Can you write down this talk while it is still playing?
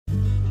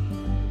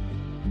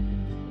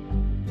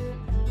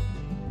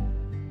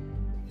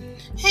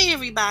Hey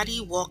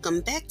everybody,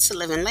 welcome back to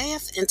Live and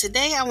Laugh, and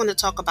today I want to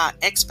talk about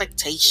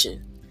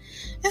expectation.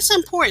 It's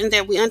important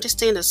that we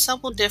understand the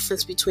subtle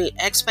difference between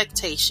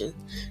expectation.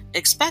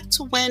 Expect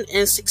to win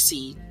and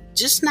succeed,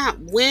 just not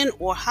when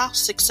or how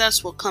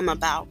success will come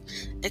about.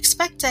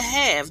 Expect to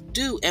have,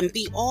 do, and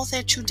be all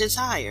that you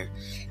desire.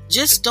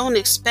 Just don't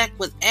expect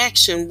what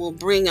action will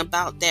bring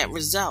about that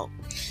result.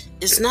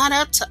 It's not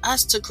up to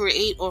us to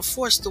create or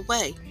force the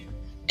way,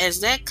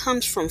 as that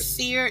comes from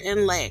fear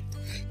and lack.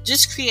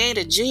 Just create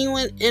a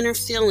genuine inner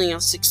feeling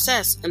of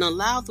success and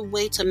allow the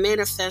way to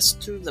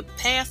manifest through the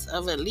path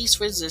of at least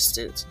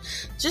resistance.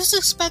 Just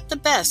expect the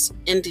best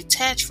and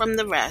detach from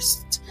the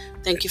rest.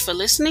 Thank you for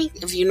listening.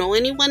 If you know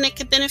anyone that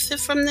could benefit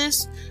from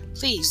this,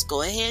 please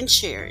go ahead and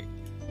share it.